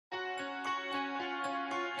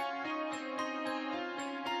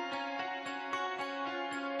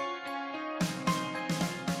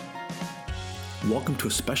Welcome to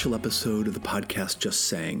a special episode of the podcast Just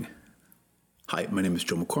Saying. Hi, my name is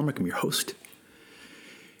Joe McCormick. I'm your host.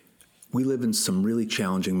 We live in some really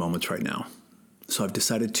challenging moments right now. So I've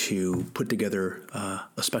decided to put together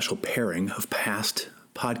a special pairing of past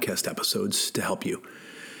podcast episodes to help you.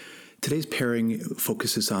 Today's pairing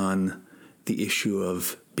focuses on the issue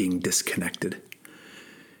of being disconnected.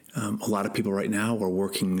 A lot of people right now are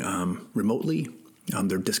working remotely.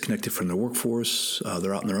 They're disconnected from their workforce.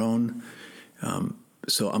 They're out on their own.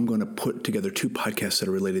 So I'm going to put together two podcasts that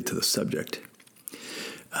are related to the subject.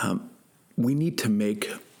 We need to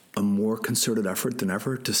make a more concerted effort than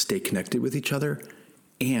ever to stay connected with each other.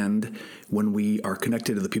 And when we are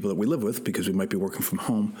connected to the people that we live with, because we might be working from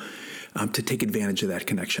home, to take advantage of that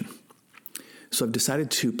connection. So I've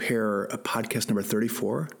decided to pair a podcast number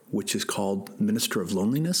 34, which is called Minister of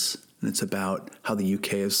Loneliness. And it's about how the UK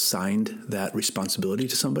has signed that responsibility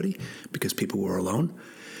to somebody because people were alone.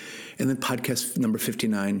 And then podcast number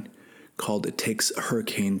 59 called It Takes a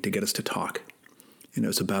Hurricane to Get Us to Talk. And it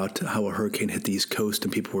was about how a hurricane hit the East Coast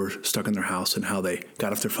and people were stuck in their house and how they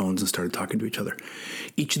got off their phones and started talking to each other.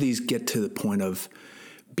 Each of these get to the point of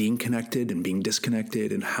being connected and being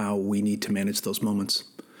disconnected and how we need to manage those moments.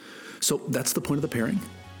 So that's the point of the pairing.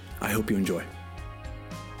 I hope you enjoy.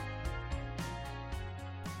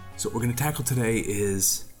 So what we're going to tackle today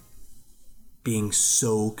is being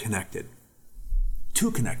so connected. Too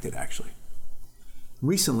connected, actually.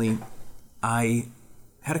 Recently, I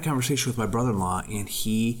had a conversation with my brother-in-law, and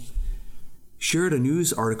he shared a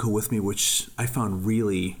news article with me which I found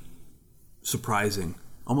really surprising,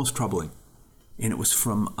 almost troubling. And it was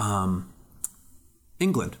from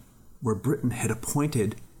England, where Britain had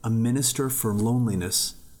appointed a minister for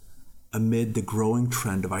loneliness amid the growing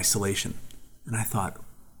trend of isolation. And I thought,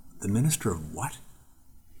 the minister of what?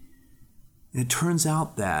 And it turns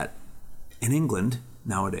out that in England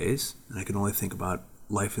nowadays, and I can only think about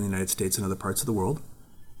life in the United States and other parts of the world,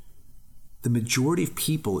 the majority of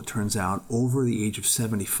people, it turns out, over the age of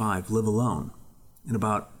 75 live alone. And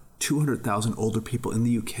about 200,000 older people in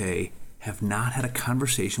the UK have not had a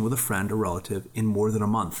conversation with a friend or relative in more than a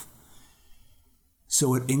month. So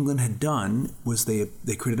what England had done was they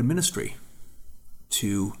created a ministry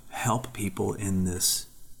to help people in this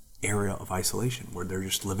area of isolation where they're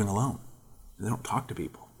just living alone. And they don't talk to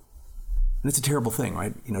people. And it's a terrible thing,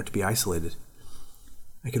 right? To be isolated.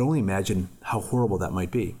 I could only imagine how horrible that might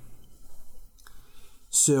be.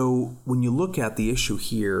 So when you look at the issue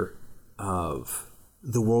here of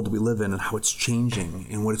the world we live in and how it's changing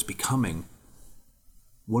and what it's becoming,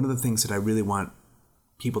 one of the things that I really want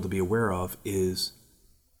people to be aware of is,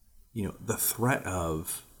 the threat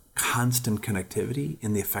of constant connectivity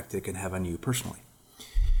and the effect it can have on you personally.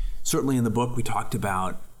 Certainly in the book, we talked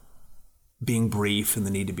about being brief and the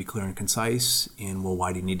need to be clear and concise. And, well,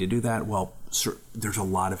 why do you need to do that? Well, there's a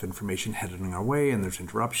lot of information heading our way, and there's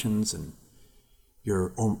interruptions, and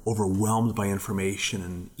you're overwhelmed by information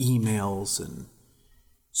and emails and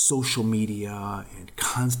social media and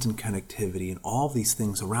constant connectivity and all these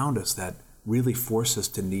things around us that really force us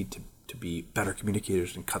to need to be better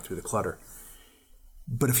communicators and cut through the clutter.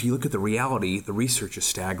 But if you look at the reality, the research is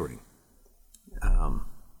staggering. There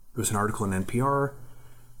was an article in NPR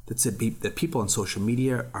that said that people on social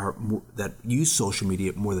media that use social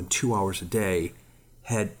media more than 2 hours a day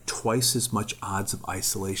had twice as much odds of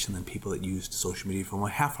isolation than people that used social media for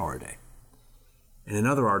only a half hour a day. In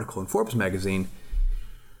another article in Forbes magazine,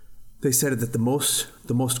 they said that the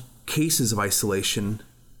most cases of isolation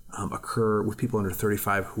occur with people under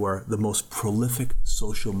 35 who are the most prolific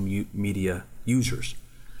social media users.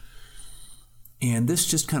 And this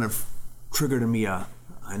just kind of triggered in me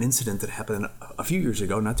an incident that happened a few years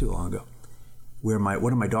ago, not too long ago, where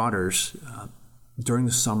one of my daughters during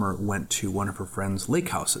the summer went to one of her friends' lake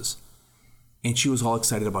houses. And she was all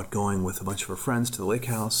excited about going with a bunch of her friends to the lake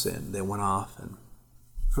house, and they went off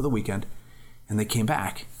for the weekend, and they came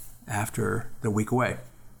back after their week away.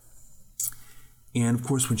 And of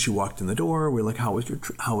course, when she walked in the door, we were like, how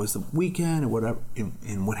was the weekend, and whatever,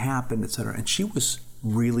 and what happened, etc. And she was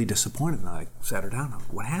really disappointed, and I sat her down.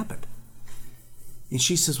 What happened? And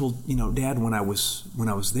she says, well, Dad, when I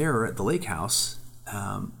was there at the lake house,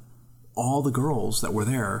 all the girls that were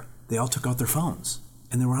there, they all took out their phones,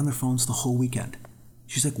 and they were on their phones the whole weekend.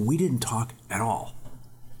 She's like, we didn't talk at all.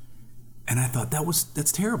 And I thought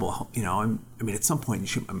that's terrible. At some point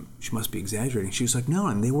she must be exaggerating. She was like, no,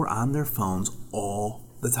 and they were on their phones all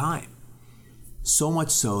the time. So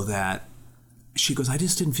much so that she goes, I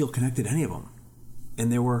just didn't feel connected to any of them. And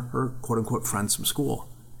they were her quote unquote friends from school.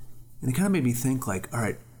 And it kind of made me think like, all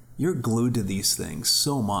right, you're glued to these things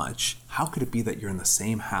so much. How could it be that you're in the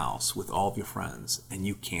same house with all of your friends and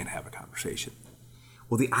you can't have a conversation?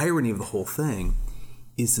 Well, the irony of the whole thing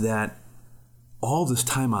is that all this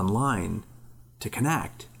time online to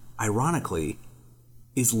connect, ironically,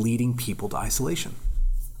 is leading people to isolation.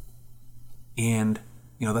 And,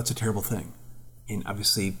 that's a terrible thing. And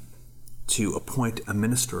obviously, to appoint a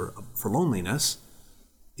minister for loneliness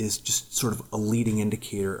is just sort of a leading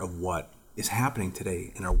indicator of what is happening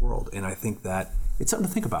today in our world. And I think that it's something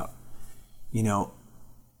to think about.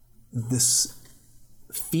 This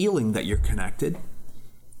feeling that you're connected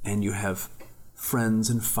and you have friends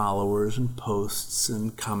and followers and posts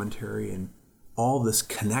and commentary and all this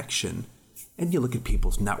connection, and you look at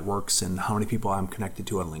people's networks and how many people I'm connected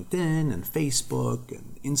to on LinkedIn and Facebook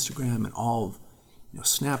and Instagram and all of,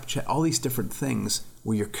 Snapchat, all these different things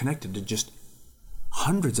where you're connected to just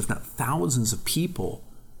hundreds, if not thousands of people.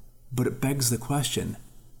 But it begs the question,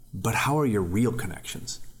 but how are your real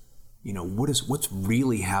connections? What's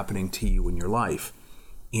really happening to you in your life?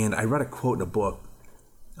 And I read a quote in a book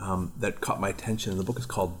that caught my attention. The book is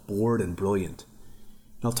called Bored and Brilliant.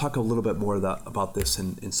 And I'll talk a little bit more about this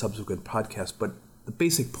in subsequent podcasts, but the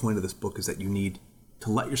basic point of this book is that you need to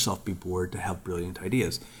let yourself be bored to have brilliant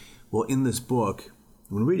ideas. Well, in this book,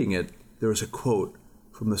 when reading it, there was a quote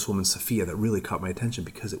from this woman, Sophia, that really caught my attention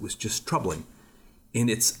because it was just troubling. And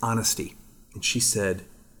it's honesty. And she said,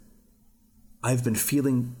 "I've been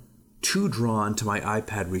feeling too drawn to my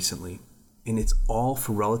iPad recently, and it's all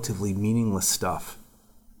for relatively meaningless stuff.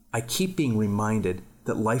 I keep being reminded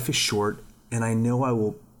that life is short, and I know I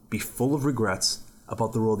will be full of regrets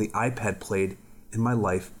about the role the iPad played in my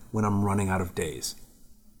life when I'm running out of days."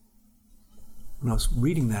 When I was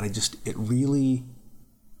reading that,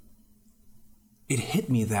 it hit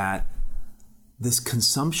me that this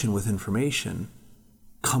consumption with information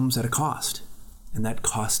comes at a cost. And that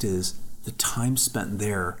cost is the time spent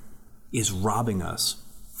there is robbing us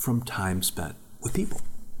from time spent with people.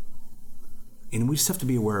 And we just have to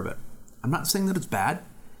be aware of it. I'm not saying that it's bad,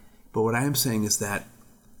 but what I am saying is that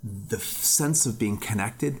the sense of being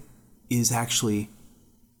connected is actually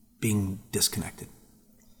being disconnected.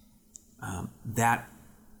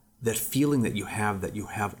 That feeling that you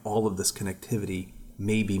have all of this connectivity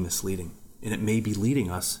may be misleading, and it may be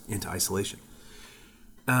leading us into isolation.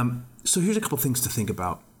 So here's a couple things to think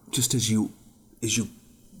about, just as you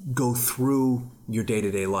go through your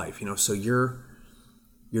day-to-day life. So you're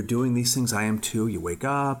doing these things. I am too. You wake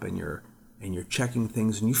up and you're checking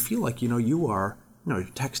things, and you feel like you're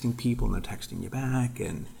texting people and they're texting you back,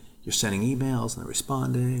 and you're sending emails and they're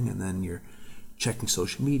responding, and then you're checking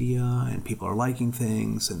social media and people are liking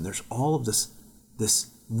things, and there's all of this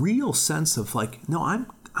real sense of like, no,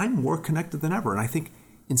 I'm more connected than ever. And I think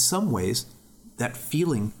in some ways that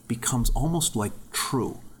feeling becomes almost like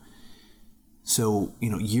true. So,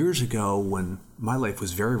 years ago when my life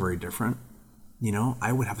was very, very different,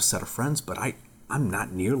 I would have a set of friends, but I'm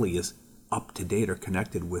not nearly as up to date or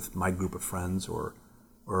connected with my group of friends or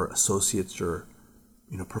associates or,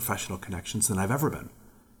 professional connections than I've ever been.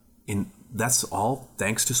 And that's all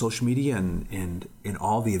thanks to social media and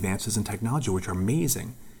all the advances in technology, which are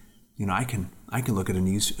amazing. I can look at a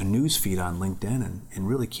news feed on LinkedIn and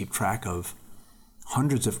really keep track of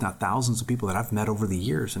hundreds, if not thousands, of people that I've met over the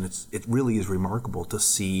years, and it really is remarkable to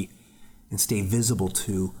see and stay visible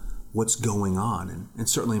to what's going on. And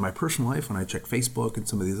certainly in my personal life, when I check Facebook and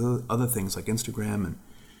some of these other things like Instagram, and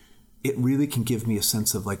it really can give me a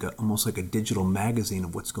sense of almost like a digital magazine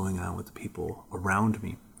of what's going on with the people around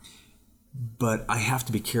me. But I have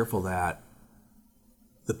to be careful that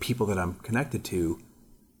the people that I'm connected to,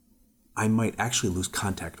 I might actually lose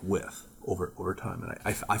contact with over time.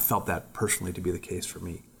 And I felt that personally to be the case for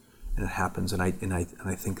me. And it happens. And I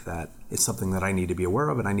think that it's something that I need to be aware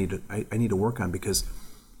of, and I need to work on, because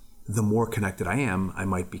the more connected I am, I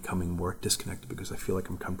might be becoming more disconnected because I feel like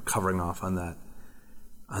I'm covering off on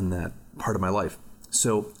that part of my life.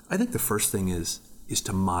 So I think the first thing is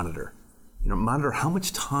to monitor. Monitor how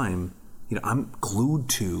much time I'm glued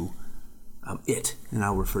to it, and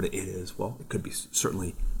I'll refer to it as, well, it could be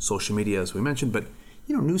certainly social media, as we mentioned, but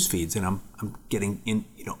news feeds, and I'm getting in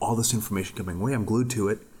all this information coming away. I'm glued to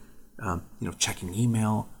it, checking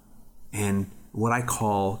email, and what I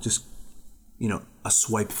call just a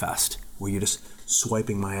swipe fest, where you're just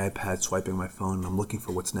swiping my iPad, swiping my phone, and I'm looking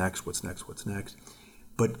for what's next.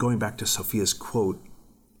 But going back to Sophia's quote,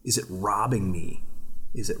 is it robbing me?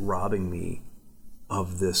 Is it robbing me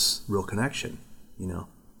of this real connection?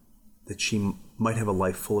 That she might have a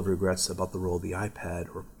life full of regrets about the role the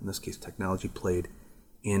iPad, or in this case technology, played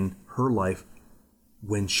in her life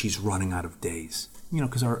when she's running out of days.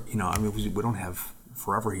 Because we don't have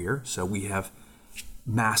forever here, so we have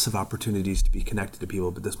massive opportunities to be connected to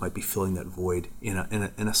people, but this might be filling that void in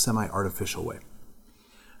a semi-artificial way.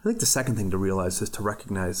 I think the second thing to realize is to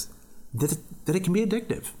recognize that it can be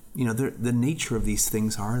addictive. The nature of these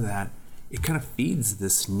things are that it kind of feeds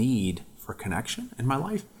this need for connection in my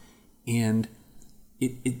life, and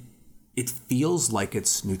it feels like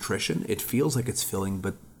it's nutrition. It feels like it's filling,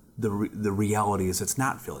 but the reality is it's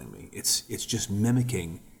not filling me. It's just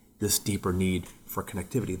mimicking this deeper need for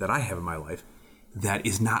connectivity that I have in my life that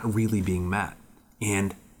is not really being met.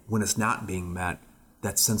 And when it's not being met,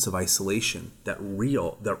 that sense of isolation, that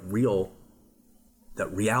reality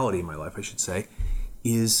in my life, I should say,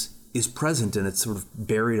 is present, and it's sort of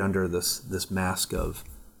buried under this mask of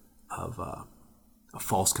a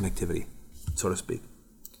false connectivity, so to speak.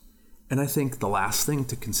 And I think the last thing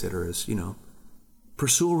to consider is,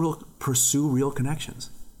 pursue real connections.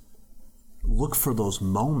 Look for those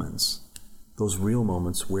moments, those real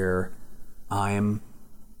moments where I'm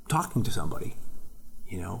talking to somebody.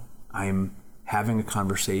 I'm having a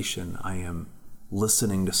conversation. I am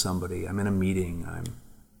listening to somebody. I'm in a meeting.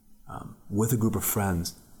 I'm with a group of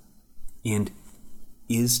friends. And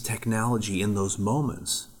is technology in those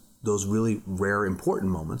moments, those really rare,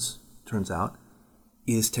 important moments, turns out,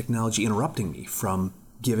 is technology interrupting me from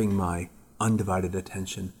giving my undivided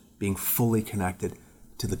attention, being fully connected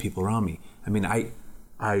to the people around me? I mean,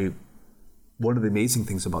 one of the amazing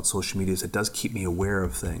things about social media is it does keep me aware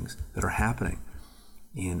of things that are happening.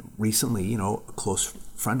 And recently, a close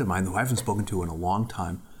friend of mine who I haven't spoken to in a long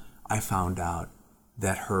time, I found out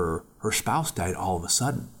that her spouse died all of a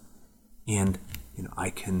sudden. And, I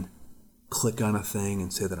can click on a thing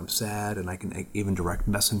and say that I'm sad, and I can even direct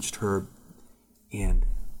message her. And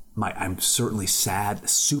I'm certainly sad,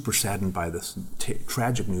 super saddened by this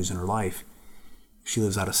tragic news in her life. She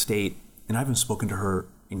lives out of state, and I haven't spoken to her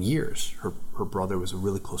in years. Her brother was a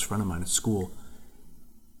really close friend of mine at school.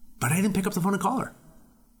 But I didn't pick up the phone and call her.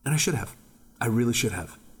 And I should have. I really should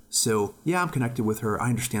have. So, yeah, I'm connected with her. I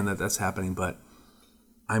understand that that's happening, but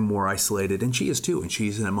I'm more isolated, and she is too. And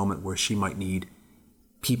she's in a moment where she might need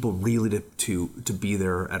people really to be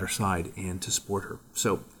there at her side and to support her.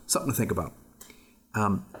 So, something to think about.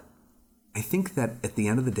 I think that at the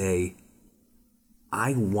end of the day,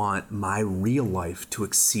 I want my real life to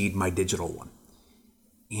exceed my digital one.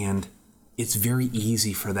 And it's very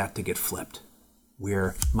easy for that to get flipped,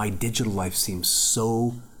 where my digital life seems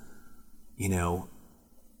so,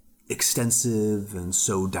 extensive and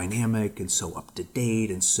so dynamic and so up to date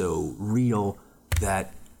and so real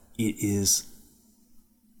that it is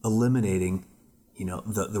eliminating,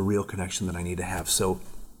 the real connection that I need to have. So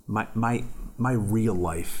my real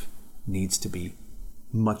life needs to be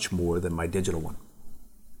much more than my digital one.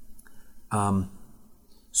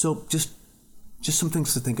 So just some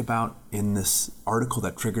things to think about in this article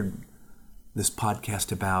that triggered this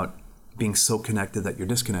podcast about being so connected that you're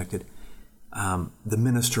disconnected. The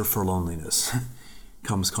Minister for Loneliness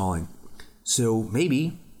comes calling. So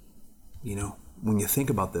maybe, when you think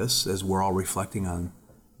about this, as we're all reflecting on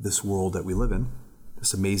this world that we live in,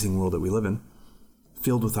 this amazing world that we live in,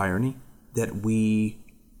 filled with irony, that we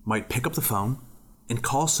might pick up the phone and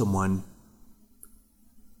call someone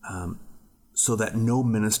so that no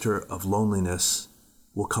minister of loneliness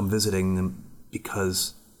will come visiting them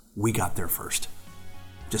because we got there first.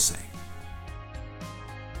 Just saying.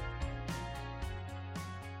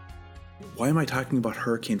 Why am I talking about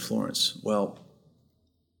Hurricane Florence? Well,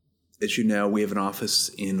 as you know, we have an office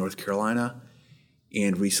in North Carolina,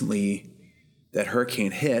 and recently that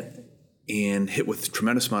hurricane hit with a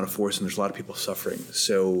tremendous amount of force, and there's a lot of people suffering.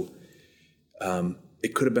 So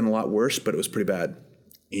it could have been a lot worse, but it was pretty bad.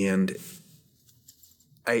 And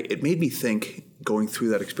it made me think, going through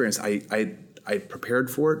that experience, I prepared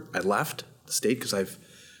for it. I left the state because I've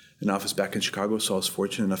an office back in Chicago, so I was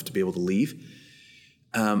fortunate enough to be able to leave.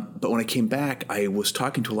 But when I came back, I was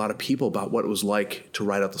talking to a lot of people about what it was like to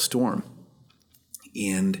ride out the storm.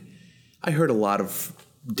 And I heard a lot of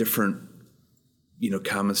different,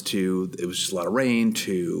 comments to, it was just a lot of rain,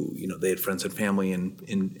 to, they had friends and family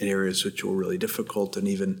in areas which were really difficult. And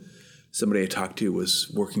even somebody I talked to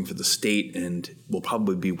was working for the state and will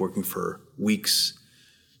probably be working for weeks,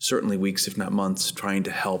 certainly weeks, if not months, trying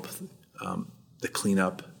to help the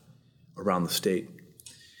cleanup around the state.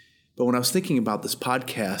 But when I was thinking about this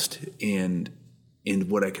podcast and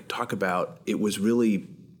what I could talk about, it was really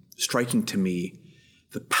striking to me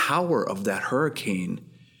the power of that hurricane.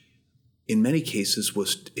 In many cases,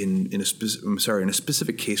 was in a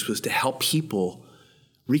specific case, was to help people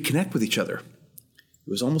reconnect with each other. It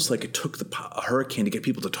was almost like it took a hurricane to get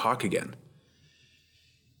people to talk again.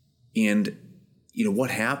 And what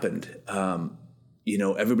happened?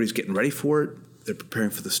 Everybody's getting ready for it. They're preparing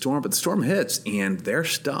for the storm, but the storm hits and they're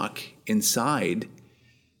stuck inside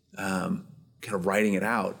kind of writing it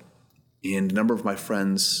out. And a number of my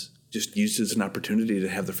friends just used it as an opportunity to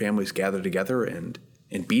have their families gather together and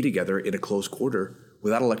be together in a close quarter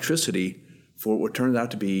without electricity for what turned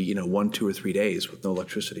out to be, 1, 2, or 3 days with no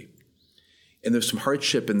electricity. And there's some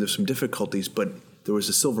hardship and there's some difficulties, but there was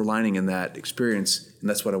a silver lining in that experience, and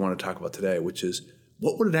that's what I want to talk about today, which is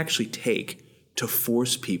what would it actually take to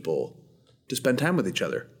force people to spend time with each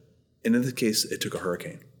other? And in this case, it took a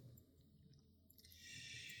hurricane.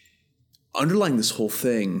 Underlying this whole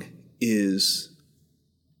thing is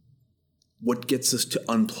what gets us to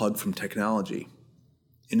unplug from technology.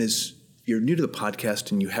 And as you're new to the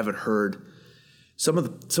podcast and you haven't heard, some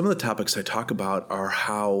of the topics I talk about are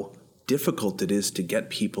how difficult it is to get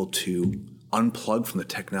people to unplug from the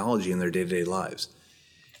technology in their day-to-day lives.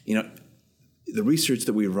 The research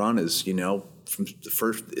that we run is, from the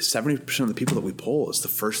first 70% of the people that we poll, is the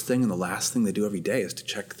first thing and the last thing they do every day is to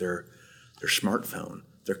check their smartphone.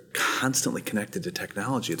 They're constantly connected to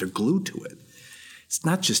technology. They're glued to it. It's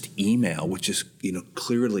not just email, which is,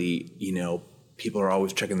 clearly, people are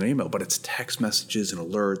always checking their email, but it's text messages and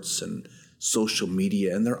alerts and social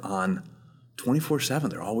media, and they're on 24/7.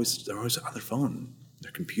 They're always on their phone,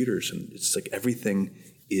 their computers, and it's like everything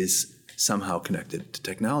is somehow connected to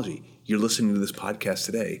technology. You're listening to this podcast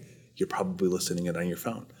today. You're probably listening it on your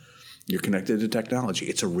phone. You're connected to technology.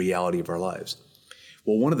 It's a reality of our lives.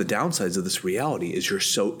 Well, one of the downsides of this reality is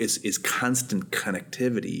is constant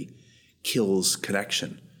connectivity kills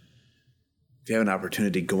connection. If you have an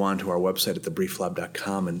opportunity, go on to our website at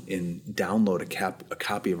thebrieflab.com and download a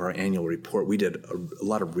copy of our annual report. We did a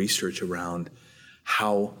lot of research around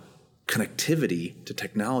how connectivity to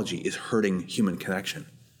technology is hurting human connection.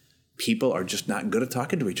 People are just not good at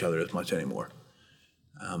talking to each other as much anymore.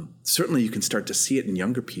 Certainly you can start to see it in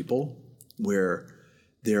younger people where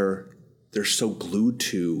they're so glued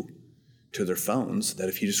to their phones that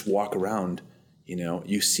if you just walk around,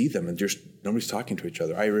 you see them and just nobody's talking to each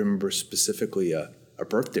other. I remember specifically a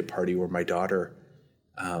birthday party where my daughter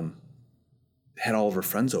had all of her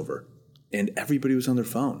friends over and everybody was on their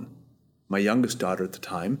phone. My youngest daughter at the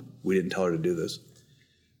time, we didn't tell her to do this,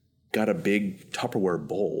 got a big Tupperware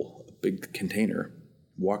bowl, a big container,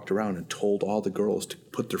 walked around and told all the girls to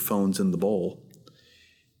put their phones in the bowl.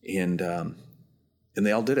 And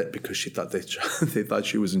they all did it because she thought they thought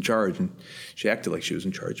she was in charge, and she acted like she was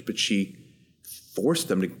in charge. But she forced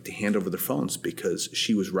them to hand over their phones because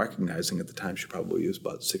she was recognizing at the time, she probably was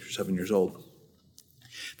about 6 or 7 years old,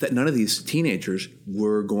 that none of these teenagers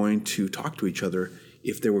were going to talk to each other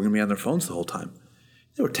if they were going to be on their phones the whole time.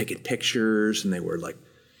 They were taking pictures and they were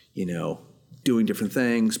doing different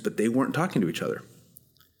things, but they weren't talking to each other.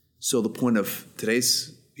 So the point of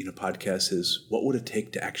today's podcast is, what would it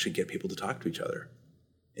take to actually get people to talk to each other?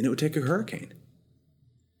 And it would take a hurricane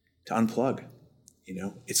to unplug.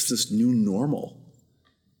 It's this new normal.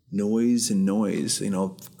 Noise and noise.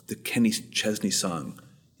 The Kenny Chesney song.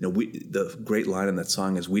 The great line in that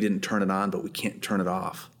song is, "We didn't turn it on, but we can't turn it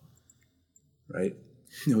off." Right?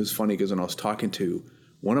 It was funny because when I was talking to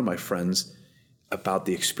one of my friends about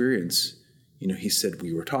the experience, he said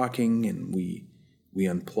we were talking and we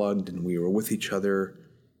unplugged and we were with each other,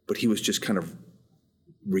 but he was just kind of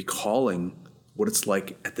recalling what it's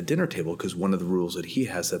like at the dinner table, because one of the rules that he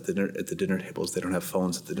has at the dinner table is they don't have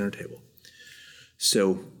phones at the dinner table.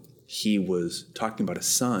 So he was talking about his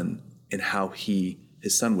son and how his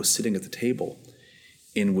son was sitting at the table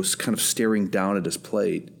and was kind of staring down at his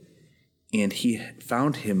plate, and he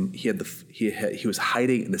found him. He was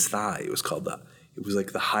hiding in his thigh. It was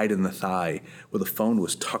like the hide in the thigh, where the phone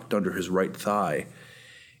was tucked under his right thigh,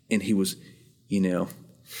 and he was,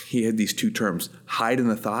 he had these two terms, hide in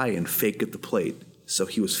the thigh and fake at the plate. So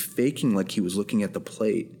he was faking like he was looking at the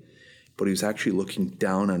plate, but he was actually looking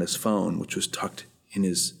down on his phone, which was tucked in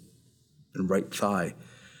his right thigh.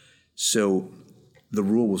 So the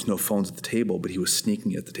rule was no phones at the table, but he was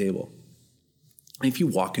sneaking at the table. And if you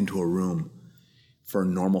walk into a room for a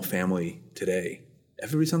normal family today,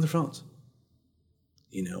 everybody's on their phones.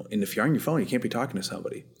 And if you're on your phone, you can't be talking to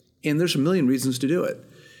somebody. And there's a million reasons to do it.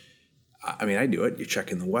 I mean, I do it. You're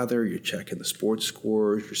checking the weather, you're checking the sports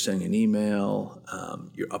scores, you're sending an email,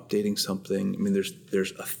 you're updating something. I mean,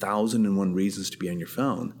 there's 1,001 reasons to be on your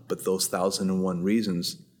phone, but those 1,001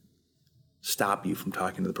 reasons stop you from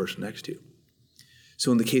talking to the person next to you.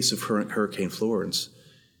 So in the case of Hurricane Florence,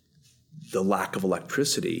 the lack of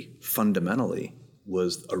electricity fundamentally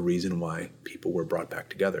was a reason why people were brought back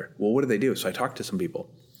together. Well, what did they do? So I talked to some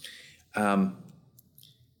people.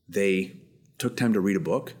 They took time to read a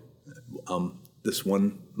book. This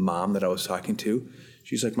one mom that I was talking to,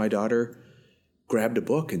 she's like, my daughter grabbed a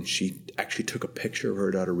book and she actually took a picture of her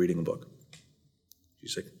daughter reading a book.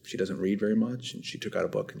 She's like, she doesn't read very much, and she took out a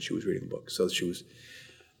book and she was reading a book. So she was,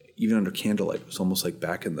 even under candlelight, it was almost like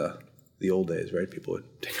back in the old days, right? People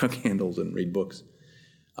would take out candles and read books.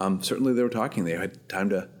 Certainly they were talking. They had time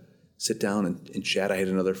to sit down and chat. I had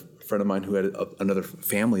another friend of mine who had another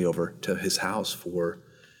family over to his house for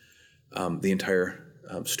the entire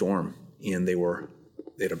storm, and they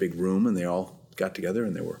had a big room, and they all got together,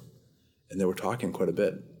 and they were talking quite a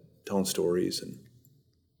bit, telling stories,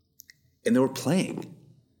 and they were playing.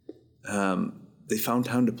 They found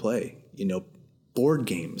time to play, board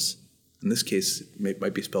games. In this case, it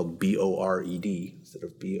might be spelled BORED instead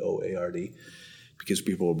of BOARD, because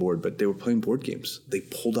people were bored, but they were playing board games. They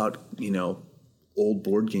pulled out, old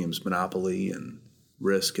board games, Monopoly and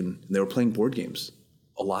Risk, and they were playing board games.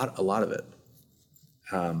 A lot of it.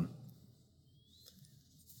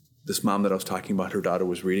 This mom that I was talking about, her daughter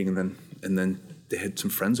was reading, and then they had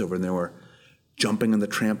some friends over, and they were jumping on the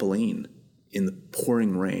trampoline in the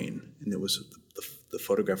pouring rain, and it was the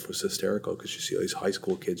photograph was hysterical because you see all these high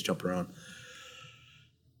school kids jumping around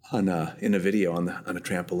in a video on a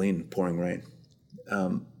trampoline, pouring rain.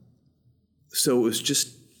 So it was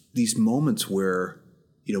just these moments where,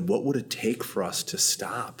 what would it take for us to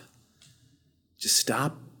stop? Just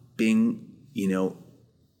stop being,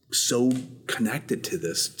 so connected to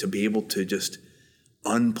this, to be able to just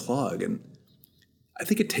unplug. And I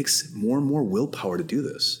think it takes more and more willpower to do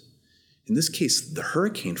this. In this case, the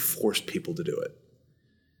hurricane forced people to do it.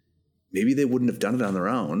 Maybe they wouldn't have done it on their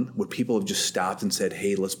own. Would people have just stopped and said,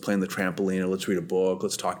 hey, let's play on the trampoline, or let's read a book,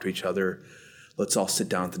 let's talk to each other, let's all sit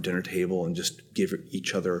down at the dinner table and just give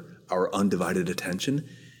each other our undivided attention?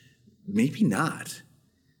 Maybe not.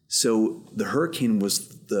 So the hurricane was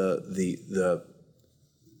the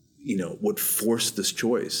what forced this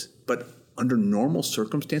choice. But under normal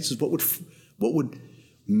circumstances, what would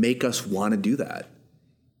make us want to do that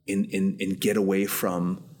and get away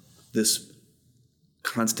from this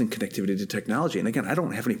constant connectivity to technology? And again, I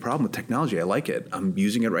don't have any problem with technology. I like it. I'm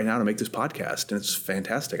using it right now to make this podcast, and it's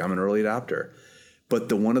fantastic. I'm an early adopter.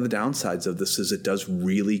 But one of the downsides of this is it does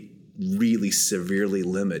really, really severely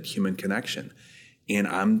limit human connection. And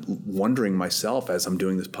I'm wondering myself as I'm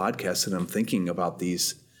doing this podcast and I'm thinking about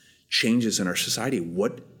these changes in our society,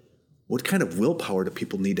 what kind of willpower do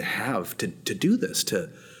people need to have to do this, to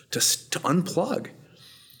unplug?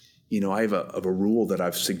 I have a rule that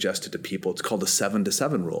I've suggested to people. It's called the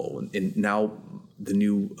 7-to-7 rule. And now the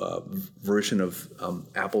new version of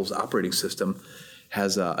Apple's operating system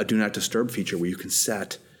has a do not disturb feature where you can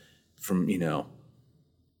set from,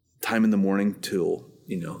 time in the morning till,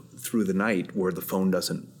 through the night where the phone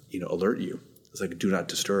doesn't, alert you. It's like a do not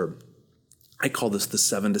disturb. I call this the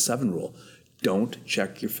 7-to-7 rule. Don't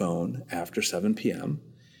check your phone after 7 p.m.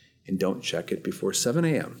 and don't check it before 7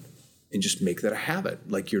 a.m. And just make that a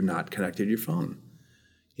habit, like you're not connected to your phone.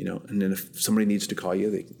 And then if somebody needs to call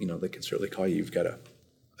you, they can certainly call you. You've got a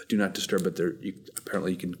do not disturb, but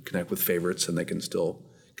apparently you can connect with favorites and they can still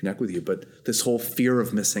connect with you. But this whole fear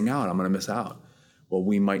of missing out, I'm going to miss out. Well,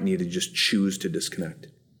 we might need to just choose to disconnect.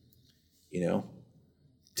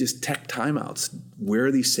 Just tech timeouts. Where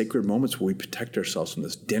are these sacred moments where we protect ourselves from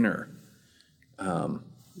this dinner?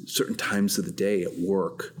 Certain times of the day at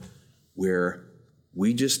work where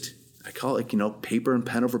we just, I call it, paper and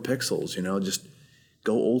pen over pixels, just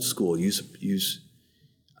go old school, use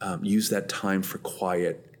that time for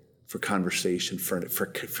quiet, for conversation,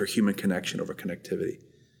 for human connection over connectivity.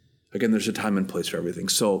 Again, there's a time and place for everything.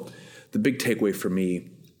 So the big takeaway for me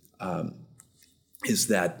is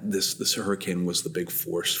that this hurricane was the big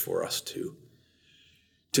force for us to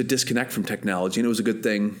disconnect from technology. And it was a good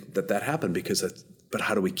thing that happened but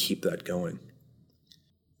how do we keep that going?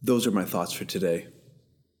 Those are my thoughts for today.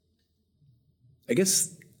 I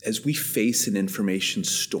guess as we face an information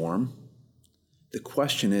storm, the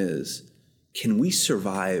question is, can we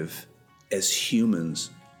survive as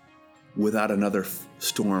humans without another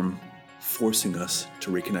storm forcing us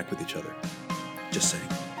to reconnect with each other? Just saying.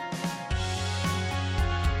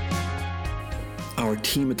 Our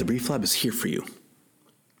team at the Brief Lab is here for you.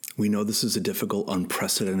 We know this is a difficult,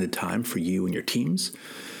 unprecedented time for you and your teams.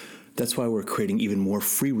 That's why we're creating even more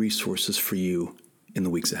free resources for you in the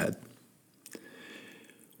weeks ahead.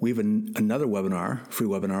 We have another free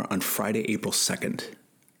webinar on Friday, April 2nd.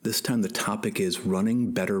 This time the topic is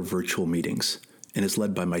running better virtual meetings and is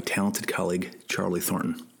led by my talented colleague, Charlie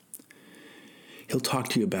Thornton. He'll talk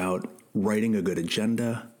to you about writing a good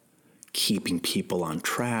agenda, keeping people on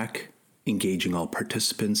track, engaging all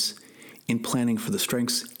participants, and planning for the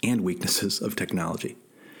strengths and weaknesses of technology.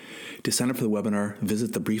 To sign up for the webinar,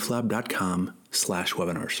 visit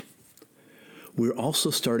thebrieflab.com/webinars. We're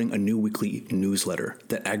also starting a new weekly newsletter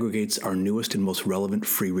that aggregates our newest and most relevant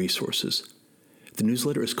free resources. The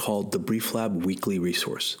newsletter is called the Brief Lab Weekly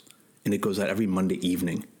Resource, and it goes out every Monday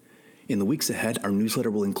evening. In the weeks ahead, our newsletter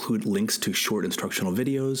will include links to short instructional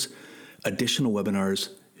videos, additional webinars,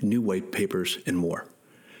 new white papers, and more.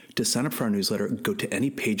 To sign up for our newsletter, go to any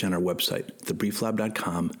page on our website,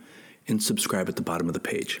 thebrieflab.com, and subscribe at the bottom of the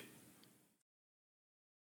page.